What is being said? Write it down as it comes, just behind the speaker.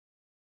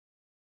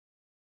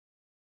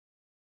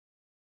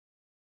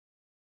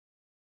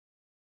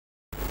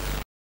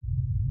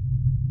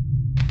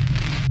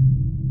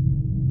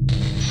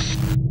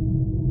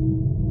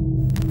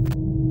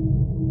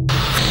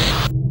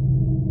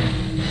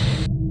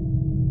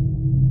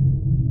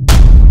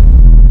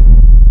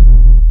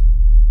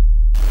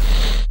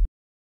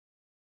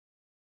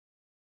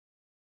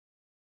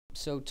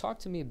So talk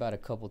to me about a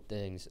couple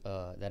things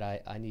that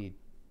I need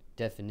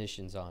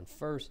definitions on.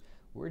 First,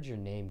 where'd your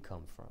name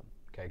come from?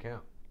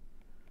 K-Camp.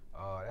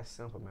 That's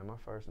simple, man. My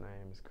first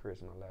name is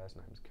Chris, my last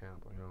name is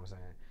Camp. You know what I'm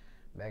saying?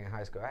 Back in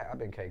high school, I've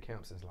been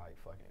K-Camp since like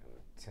fucking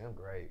 10th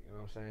grade. You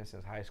know what I'm saying?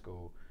 Since high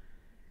school.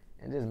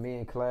 And just me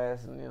in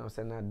class, you know what I'm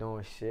saying, not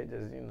doing shit,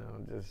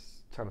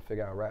 just trying to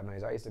figure out rap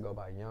names. I used to go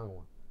by Young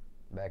One.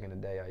 Back in the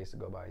day, I used to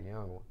go by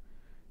Young One.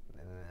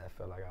 And then I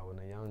felt like I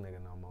wasn't a young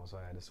nigga no more, so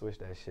I had to switch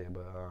that shit.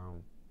 But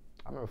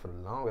I remember for the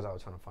longest I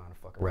was trying to find a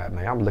fucking rap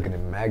name. I'm looking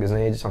in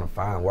magazines, just trying to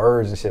find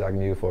words and shit I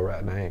can use for a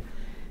rap name.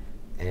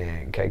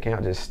 And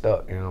K-Camp just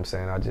stuck, you know what I'm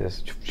saying? I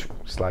just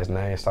slice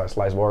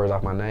words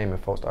off my name, and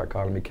folks started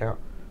calling me Camp.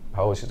 My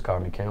hoes used to call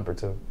me Camper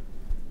too.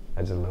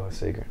 That's just a little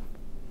secret.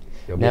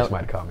 Your bitch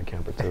might call me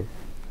Camper too.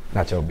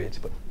 Not your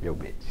bitch, but your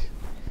bitch.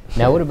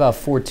 Now what about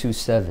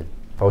 427?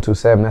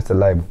 427, that's the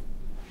label.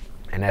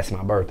 And that's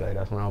my birthday,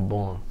 that's when I was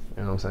born.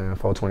 You know what I'm saying?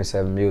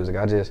 427 Music.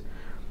 I just,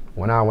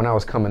 when I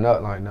was coming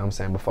up, like, you know what I'm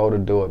saying, before to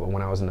do it, but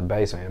when I was in the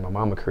basement in my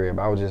mama crib,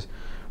 I was just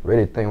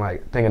really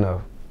thinking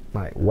of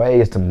like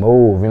ways to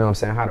move, you know what I'm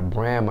saying, how to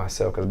brand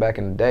myself, because back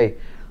in the day,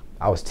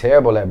 I was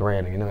terrible at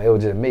branding, you know, it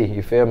was just me,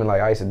 you feel me?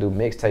 Like, I used to do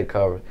mixtape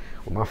covers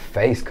with my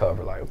face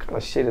covered, like, what kind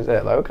of shit is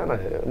that? Like, what kind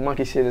of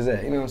monkey shit is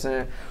that? You know what I'm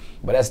saying?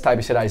 But that's the type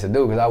of shit I used to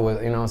do, because I was,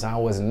 you know what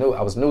I'm saying,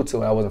 I was new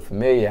to it, I wasn't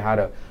familiar how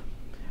to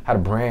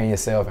brand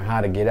yourself and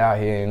how to get out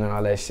here and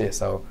all that shit,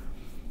 so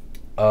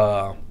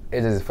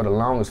it just, for the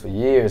longest, for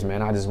years,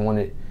 man, I just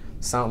wanted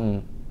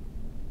something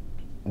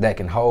that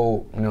can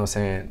hold, you know what I'm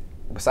saying,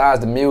 besides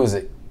the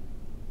music,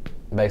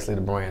 basically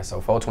the brand.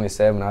 So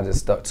 427, I just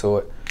stuck to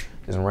it,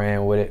 just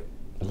ran with it.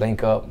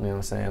 Link Up, you know what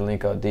I'm saying,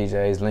 Link Up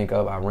DJs, Link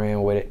Up, I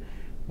ran with it.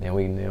 Now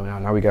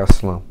we got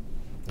Slum,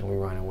 and we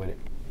running with it.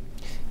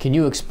 Can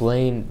you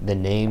explain the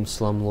name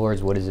Slum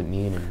Lords? What does it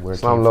mean and where it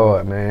came Slum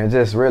Lord, man, it's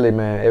just really,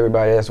 man,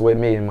 everybody that's with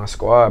me in my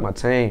squad, my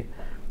team,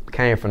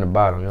 came from the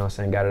bottom, you know what I'm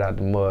saying, got it out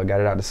the mud, got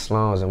it out the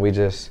slums, and we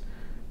just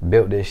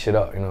built this shit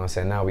up, you know what I'm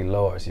saying, now we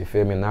lords, you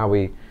feel me, now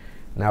we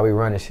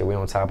running shit, we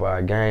on top of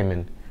our game,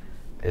 and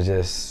it's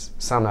just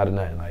something out of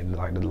nothing,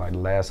 like the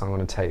last song on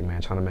the tape,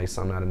 man, trying to make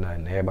something out of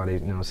nothing, everybody,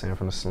 you know what I'm saying,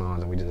 from the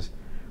slums, and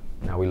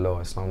now we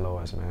lords, Slum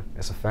Lords, man,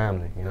 it's a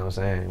family, you know what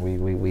I'm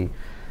saying,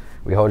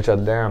 we hold each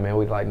other down, man,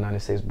 we like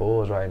 96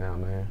 Bulls right now,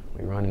 man,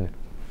 we running it.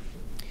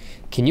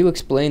 Can you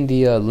explain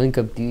the Link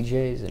Up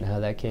DJs and how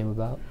that came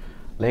about?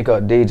 Link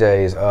Up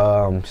DJs,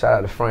 shout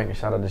out to Frank and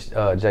shout out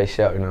to Jay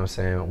Shelp, you know what I'm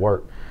saying,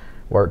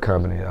 work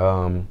company.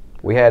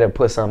 We had to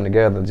put something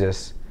together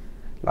just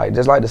like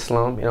the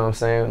Slum, you know what I'm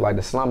saying? Like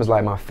the Slum is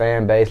like my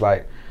fan base,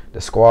 like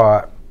the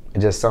squad,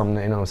 it's just something,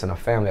 you know what I'm saying, a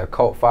family, a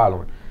cult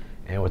following.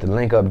 And with the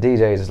Link Up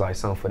DJs, it's like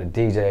something for the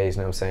DJs, you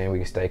know what I'm saying? We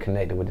can stay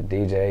connected with the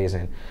DJs,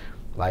 and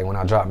like when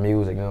I drop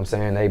music, you know what I'm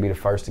saying, they be the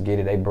first to get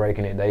it, they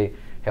breaking it, they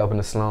helping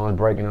the slums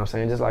break, you know what I'm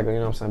saying? Just like, you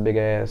know what I'm saying, big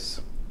ass,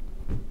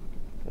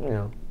 you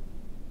know.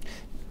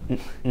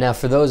 Now,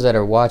 for those that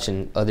are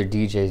watching other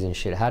DJs and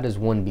shit, how does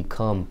one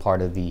become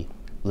part of the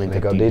Link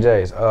Up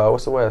DJs?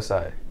 What's the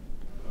website?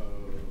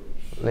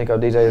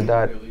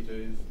 linkupdjs.net.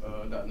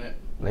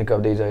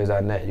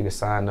 linkupdjs.net. You can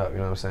sign up, you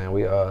know what I'm saying?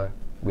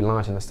 We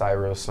launching the site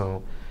real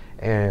soon.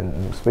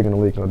 And speaking of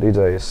Link Up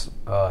DJs,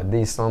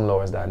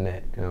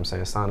 theslumlords.net, you know what I'm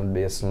saying? Sign up to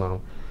be a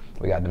slum.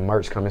 We got the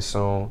merch coming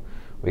soon.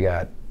 We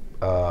got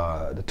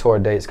the tour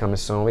dates coming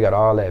soon. We got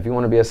all that. If you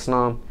want to be a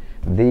slum,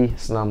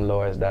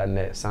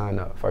 theslumlords.net. Sign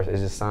up. First, it's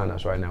just sign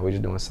ups right now. We're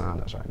just doing sign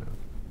ups right now.